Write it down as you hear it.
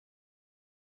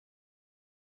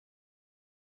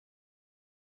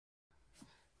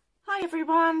Hi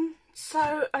everyone!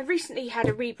 So I recently had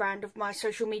a rebrand of my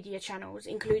social media channels,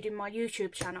 including my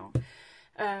YouTube channel,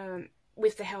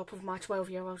 with the help of my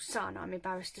 12-year-old son, I'm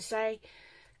embarrassed to say.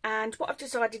 And what I've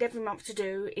decided every month to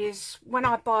do is, when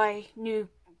I buy new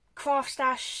craft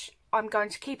stash, I'm going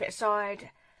to keep it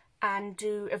aside and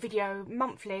do a video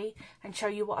monthly and show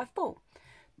you what I've bought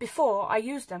before I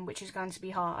use them, which is going to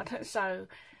be hard, so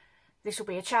this will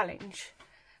be a challenge.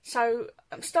 So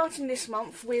I'm starting this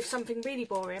month with something really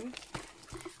boring,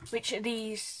 which are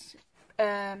these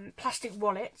plastic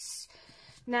wallets.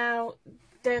 Now,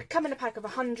 they come in a pack of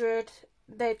 100.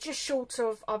 They're just short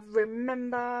of, I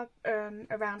remember,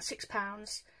 around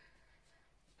 £6.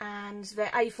 And they're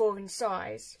A4 in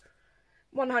size,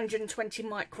 120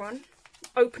 micron.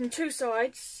 Open two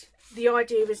sides. The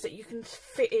idea is that you can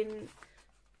fit in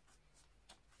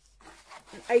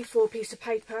an A4 piece of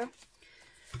paper.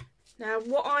 Now,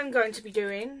 what I'm going to be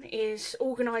doing is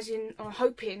organising, or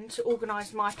hoping to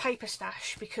organise my paper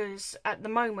stash, because at the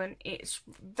moment it's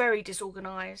very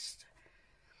disorganised.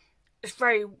 It's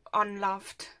very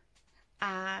unloved,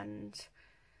 and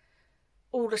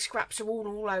all the scraps are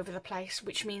all over the place,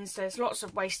 which means there's lots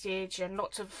of wastage and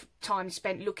lots of time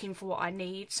spent looking for what I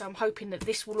need. So I'm hoping that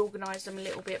this will organise them a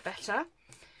little bit better.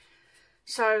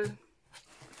 So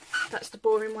that's the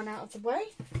boring one out of the way.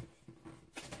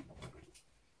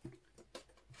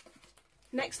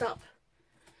 Next up,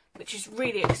 which is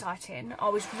really exciting, I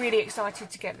was really excited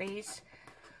to get these,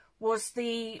 was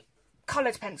the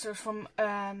coloured pencils from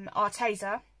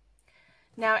Altenew.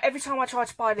 Now, every time I tried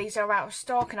to buy these, they were out of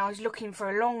stock, and I was looking for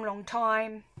a long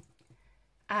time,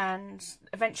 and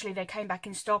eventually they came back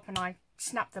in stock and I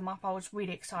snapped them up. I was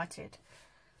really excited.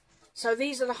 So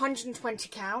these are the 120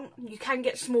 count. You can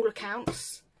get smaller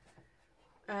counts.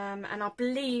 And I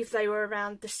believe they were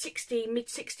around the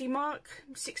mid-60 mark,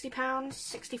 £60,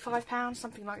 £65,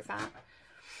 something like that.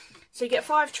 So you get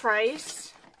 5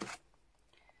 trays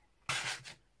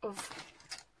of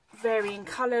varying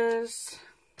colours.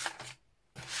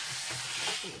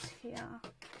 These here.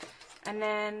 And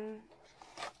then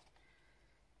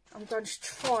I'm going to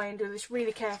try and do this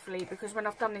really carefully, because when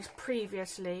I've done this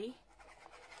previously,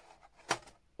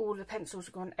 all the pencils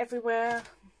have gone everywhere.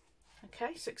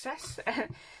 Okay, success.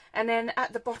 And then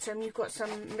at the bottom you've got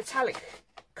some metallic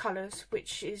colours,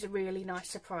 which is a really nice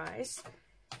surprise.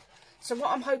 So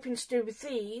what I'm hoping to do with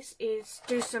these is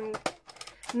do some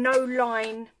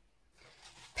no-line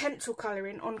pencil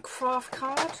colouring on craft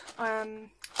card.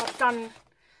 I've done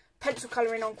pencil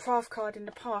colouring on craft card in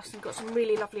the past and got some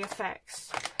really lovely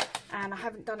effects, and I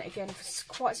haven't done it again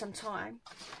for quite some time.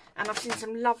 And I've seen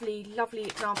some lovely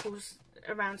examples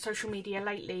around social media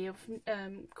lately of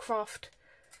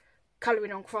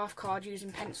colouring on craft card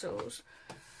using pencils.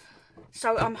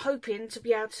 So I'm hoping to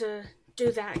be able to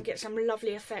do that and get some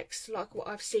lovely effects like what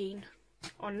I've seen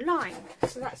online.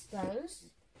 So that's those.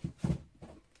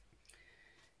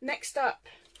 Next up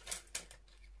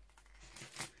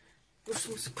was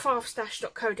from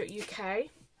craftstash.co.uk.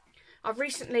 I've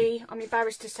recently, I'm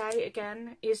embarrassed to say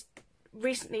again,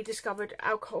 recently discovered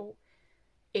alcohol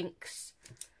inks.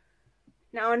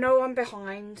 Now, I know I'm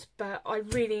behind, but I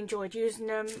really enjoyed using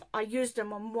them. I used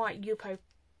them on white Yupo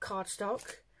cardstock,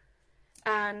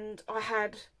 and I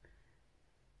had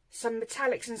some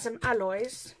metallics and some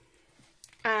alloys,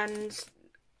 and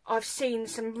I've seen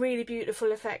some really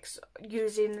beautiful effects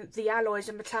using the alloys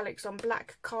and metallics on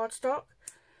black cardstock.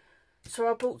 So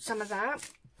I bought some of that.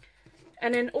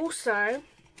 And then also,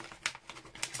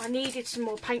 I needed some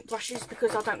more paintbrushes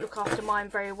because I don't look after mine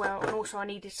very well, and also I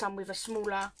needed some with a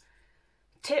smaller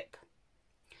tip,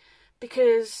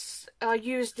 because I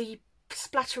use the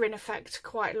splattering effect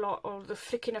quite a lot, or the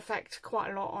flicking effect quite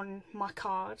a lot on my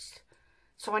cards,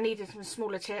 so I needed some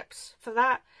smaller tips for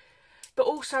that. But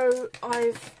also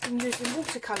I've been using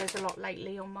watercolours a lot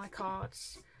lately on my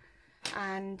cards,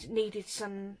 and needed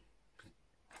some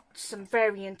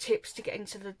varying tips to get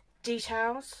into the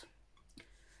details.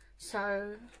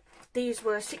 So these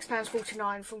were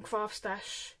 £6.49 from Craft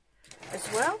Stash as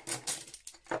well.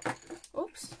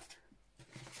 Oops.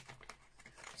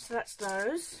 So that's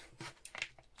those.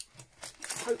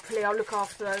 Hopefully I'll look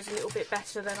after those a little bit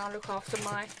better than I look after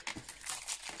my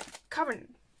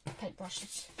current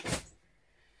paintbrushes.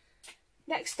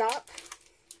 Next up,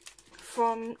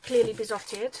 from Clearly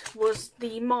Besotted, was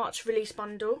the March release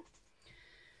bundle.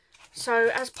 So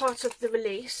as part of the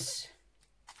release,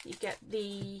 you get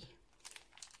the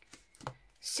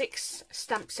 6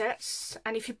 stamp sets,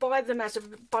 and if you buy them as a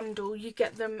bundle, you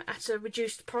get them at a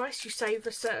reduced price. You save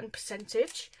a certain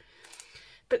percentage.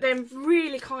 But then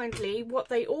really kindly, what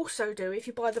they also do if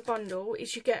you buy the bundle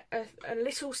is you get a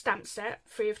little stamp set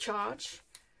free of charge.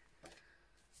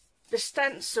 the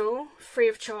stencil free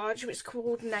of charge, which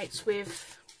coordinates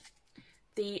with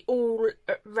the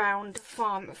all-round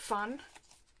farm fun,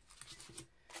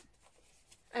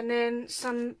 and then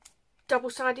some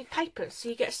double-sided papers. So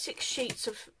you get 6 sheets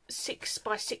of 6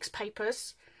 by 6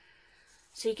 papers.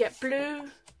 So you get blue,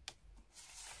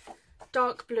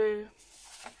 dark blue,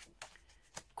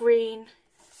 green,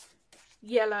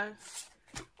 yellow,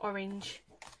 orange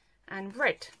and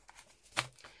red.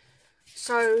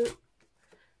 So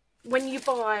when you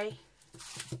buy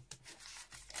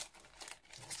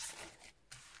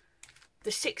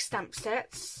the 6 stamp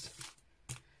sets,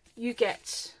 you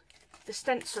get the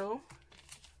stencil,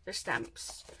 the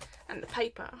stamps and the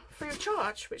paper free of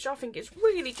charge, which I think is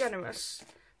really generous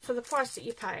for the price that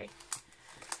you pay.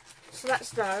 So that's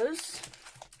those.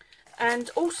 And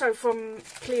also from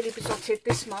Clearly Besotted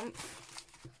this month,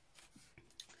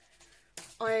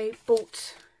 I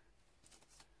bought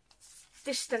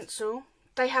this stencil.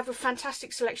 They have a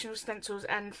fantastic selection of stencils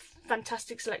and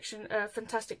fantastic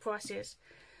prices.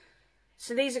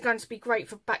 So these are going to be great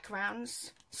for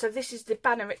backgrounds. So this is the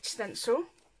Banneret stencil.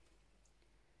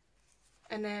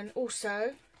 And then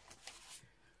also,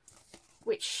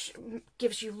 which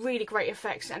gives you really great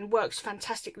effects and works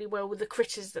fantastically well with the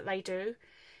critters that they do,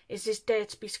 is this Dare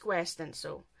to be Square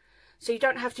stencil. So you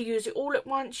don't have to use it all at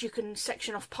once, you can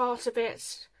section off part of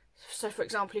it. So for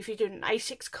example, if you're doing an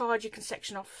A6 card, you can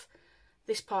section off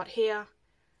this part here.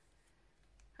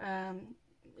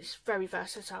 It's very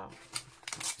versatile.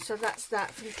 So that's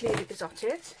that from Clearly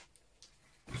Besotted.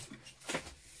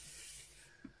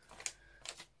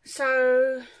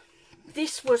 So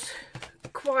this was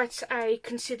quite a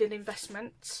considered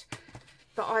investment,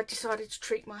 but I decided to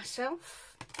treat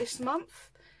myself this month,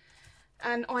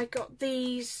 and I got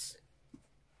these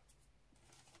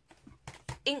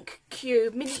mini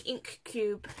ink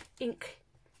cube ink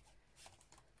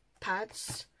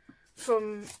pads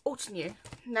from Altenew.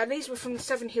 Now these were from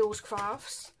 7 Hills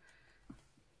Crafts,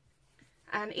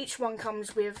 and each one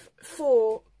comes with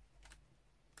 4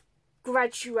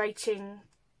 graduating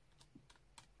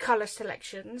colour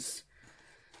selections,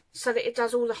 so that it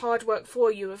does all the hard work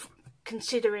for you of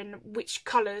considering which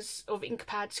colours of ink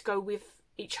pads go with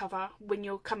each other when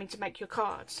you're coming to make your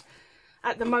cards.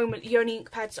 At the moment, the only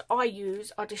ink pads that I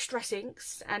use are Distress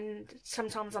inks, and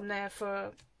sometimes I'm there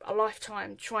for a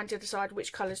lifetime trying to decide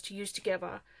which colours to use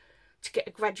together to get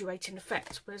a graduating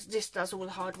effect, whereas this does all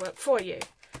the hard work for you.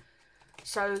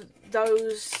 So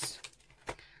those,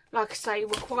 like I say,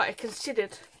 were quite a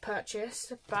considered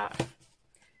purchase, but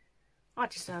I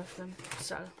deserve them,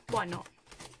 so why not?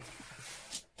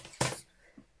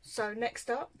 So next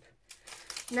up,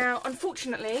 now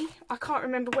unfortunately I can't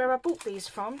remember where I bought these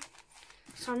from,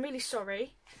 so I'm really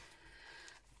sorry,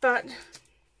 but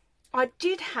I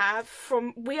did have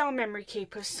from We Are Memory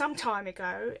Keepers some time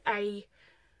ago a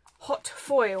hot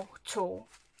foil tool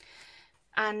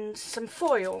and some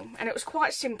foil, and it was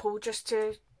quite simple, just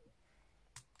to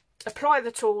apply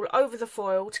the tool over the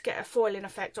foil to get a foiling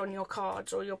effect on your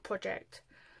cards or your project.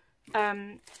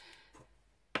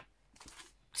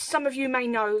 Some of you may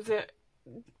know that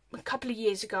a couple of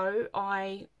years ago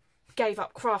I gave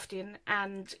up crafting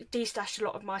and destashed a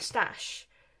lot of my stash,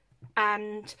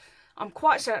 and I'm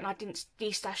quite certain I didn't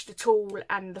destash the tool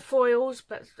and the foils,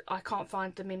 but I can't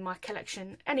find them in my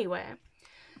collection anywhere.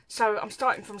 So I'm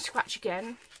starting from scratch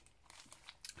again.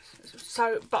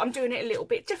 But I'm doing it a little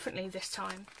bit differently this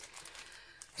time.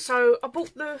 So I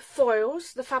bought the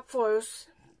foils, the fab foils.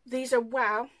 These are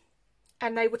Wow,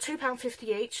 and they were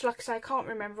 £2.50 each. Like I say, I can't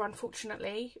remember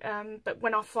unfortunately, but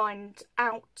when I find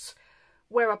out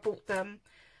where I bought them,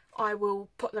 I will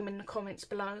put them in the comments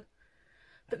below.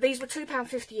 But these were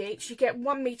 £2.50 each. You get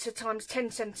 1 metre times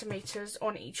 10 centimetres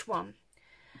on each one.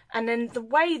 And then the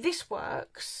way this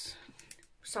works,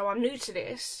 so I'm new to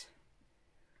this,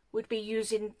 would be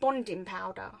using bonding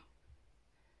powder.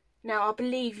 Now I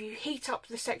believe you heat up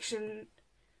the section,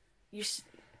 you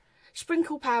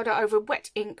sprinkle powder over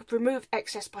wet ink, remove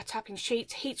excess by tapping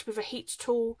sheets, heat with a heat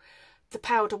tool. The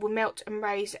powder will melt and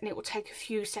raise, and it will take a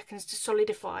few seconds to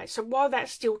solidify. So while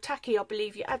that's still tacky, I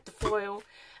believe you add the foil,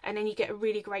 and then you get a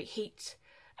really great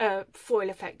foil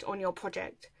effect on your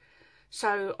project.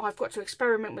 So I've got to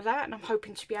experiment with that, and I'm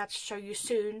hoping to be able to show you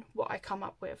soon what I come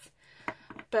up with.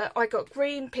 But I got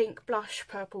green, pink, blush,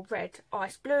 purple, red,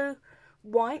 ice blue,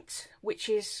 white, which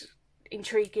is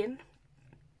intriguing,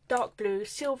 dark blue,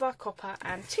 silver, copper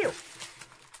and teal.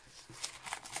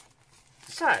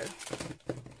 So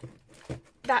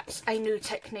that's a new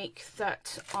technique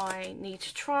that I need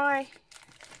to try,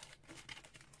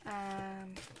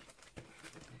 and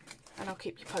I'll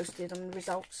keep you posted on the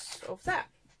results of that.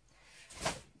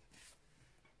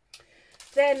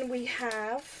 Then we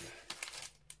have,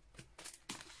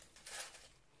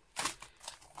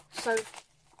 so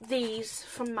these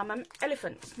from Mum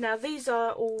Elephants. Now these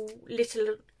are all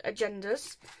little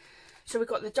agendas. So we've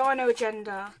got the Dino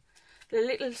agenda, the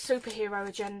little superhero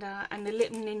agenda, and the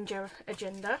little ninja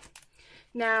agenda.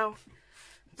 Now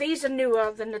these are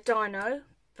newer than the Dino,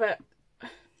 but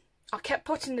I kept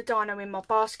putting the Dino in my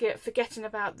basket, forgetting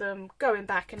about them, going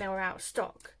back, and they were out of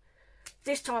stock.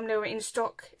 This time they were in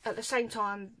stock at the same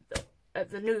time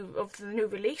at the new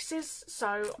releases,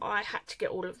 so I had to get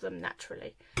all of them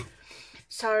naturally.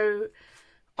 So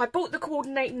I bought the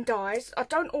coordinating dies. I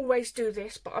don't always do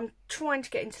this, but I'm trying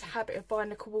to get into the habit of buying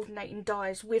the coordinating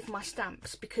dies with my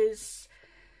stamps because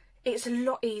it's a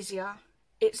lot easier,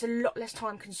 it's a lot less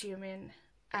time consuming,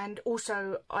 and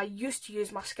also I used to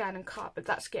use my scan and cut, but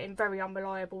that's getting very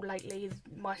unreliable lately.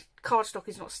 My cardstock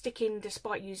is not sticking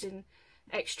despite using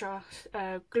extra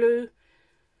glue,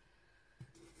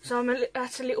 so I'm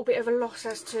at a little bit of a loss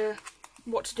as to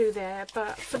what to do there.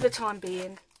 But for the time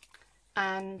being,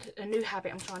 and a new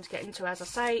habit I'm trying to get into, as I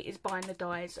say, is buying the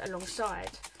dies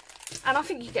alongside, and I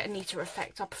think you get a neater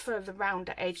effect. I prefer the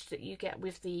rounder edge that you get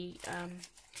with the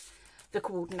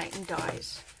coordinating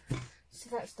dies. So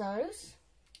that's those,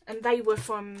 and they were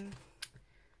from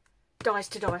Dies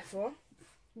to Die For,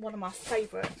 one of my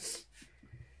favourites.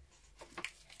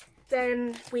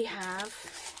 Then we have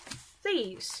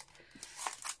these.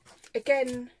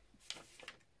 Again,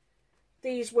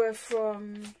 these were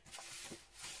from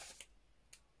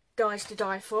Dies to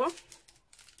Die For.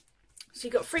 So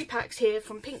you got 3 packs here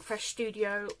from Pink Fresh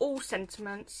Studio, all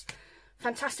sentiments,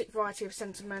 fantastic variety of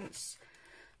sentiments.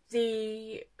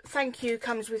 The thank you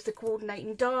comes with the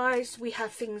coordinating dies. We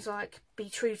have things like be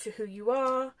true to who you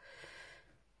are,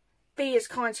 be as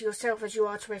kind to yourself as you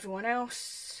are to everyone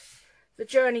else, the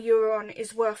journey you're on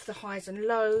is worth the highs and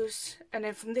lows. And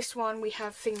then from this one we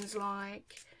have things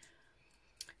like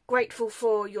grateful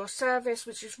for your service,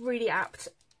 which is really apt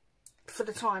for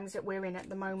the times that we're in at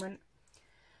the moment.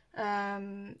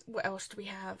 What else do we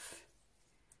have?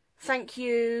 Thank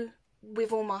you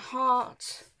with all my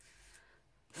heart.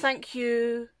 Thank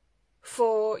you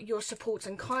for your support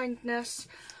and kindness.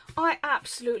 I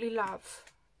absolutely love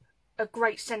a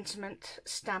great sentiment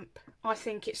stamp. I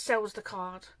think it sells the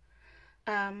card.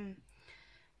 And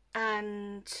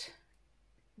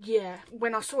yeah,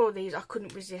 when I saw these I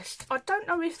couldn't resist. I don't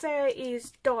know if there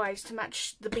is dies to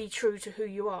match the be true to who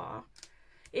you are.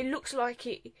 It looks like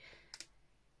it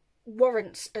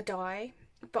warrants a die,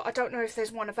 but I don't know if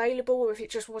there's one available or if it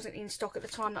just wasn't in stock at the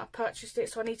time that I purchased it,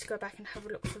 so I need to go back and have a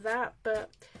look for that. But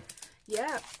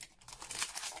yeah,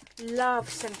 love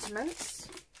sentiments.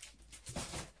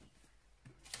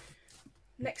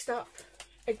 Next up,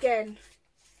 again,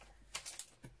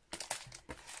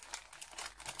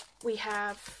 we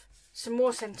have some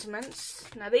more sentiments.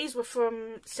 Now these were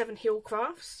from 7 Hill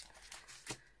Crafts,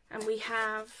 and we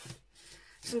have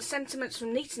some sentiments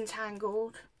from Neat and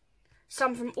Tangled,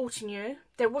 some from Altenew.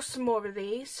 There was some more of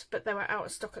these, but they were out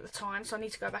of stock at the time, so I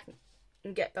need to go back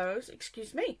and get those.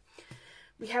 Excuse me.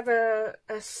 We have a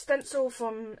stencil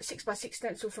from 6x6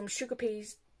 stencil from Sugar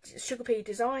Pea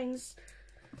Designs,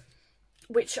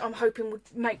 which I'm hoping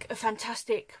would make a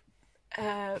fantastic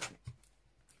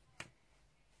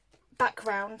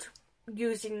background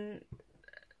using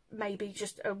maybe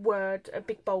just a word, a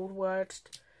big bold word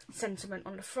sentiment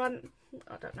on the front.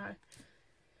 I don't know.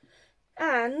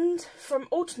 And from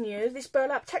Altenew, this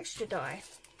burlap texture die,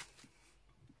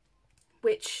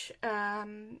 which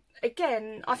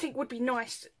again I think would be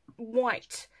nice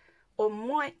white on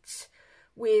white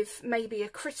with maybe a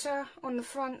critter on the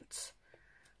front.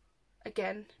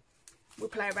 Again, we'll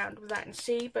play around with that and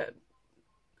see, but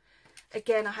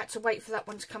again I had to wait for that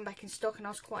one to come back in stock, and I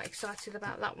was quite excited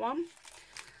about that one.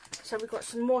 So we've got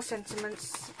some more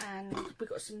sentiments, and we've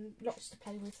got some lots to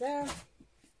play with there.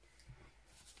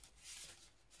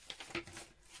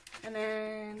 And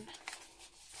then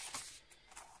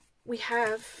we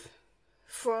have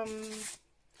from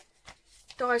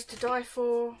Dies to Die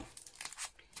For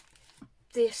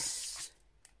this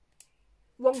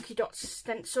Wonky Dots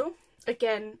stencil.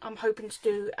 Again, I'm hoping to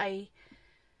do a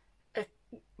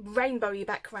rainbowy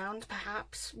background,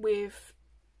 perhaps, with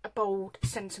a bold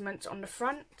sentiment on the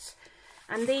front.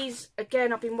 And these,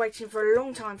 again, I've been waiting for a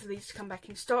long time for these to come back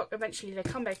in stock. Eventually they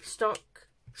come back in stock,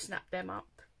 snap them up.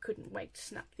 Couldn't wait to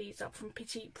snap these up from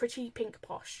Pretty Pink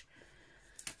Posh.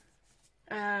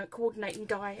 Coordinating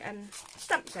die and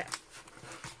stamp set.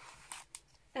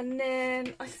 And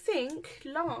then I think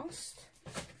last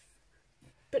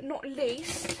but not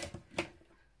least,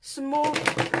 some more.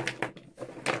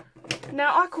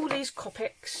 Now I call these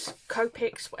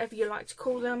Copics, whatever you like to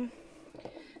call them.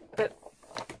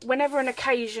 whenever an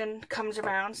occasion comes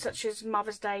around, such as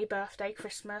Mother's Day, birthday,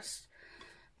 Christmas,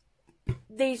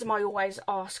 these are my always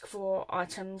ask for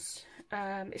items.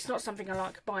 It's not something I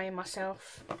like buying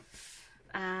myself.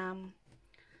 And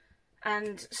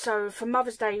so for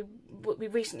Mother's Day, what we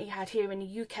recently had here in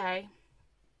the UK,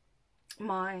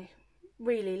 my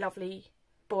really lovely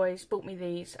boys bought me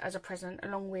these as a present,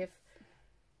 along with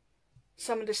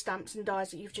some of the stamps and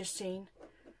dies that you've just seen.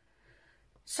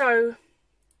 So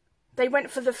they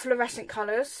went for the fluorescent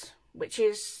colours, which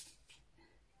is,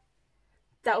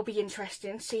 that'll be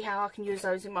interesting, see how I can use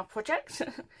those in my project.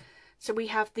 So we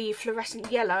have the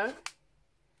fluorescent yellow,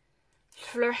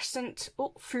 fluorescent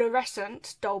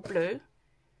dull blue,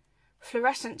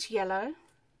 fluorescent yellow,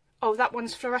 oh that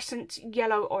one's fluorescent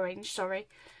yellow orange, sorry,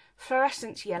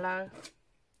 fluorescent yellow,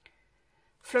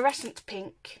 fluorescent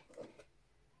pink,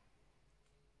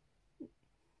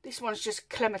 this one's just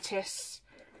clematis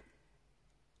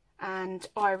and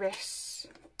iris,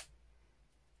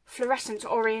 fluorescent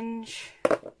orange,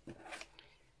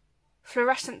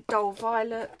 fluorescent dull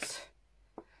violet,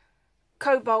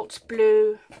 cobalt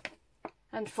blue,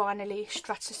 and finally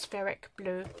stratospheric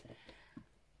blue.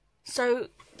 So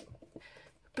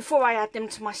before I add them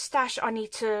to my stash, I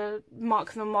need to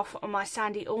mark them off on my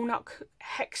Sandy Allnuck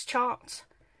hex chart,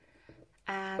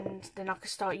 and then I can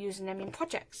start using them in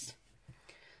projects.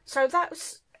 So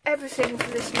that's everything for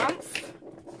this month.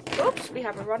 Oops, we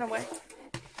have a runaway.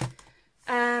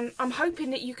 I'm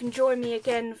hoping that you can join me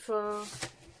again for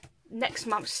next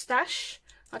month's stash.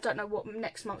 I don't know what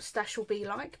next month's stash will be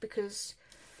like, because,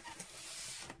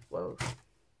 well,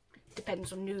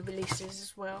 depends on new releases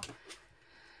as well.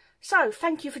 So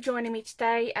thank you for joining me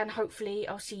today, and hopefully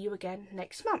I'll see you again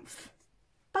next month.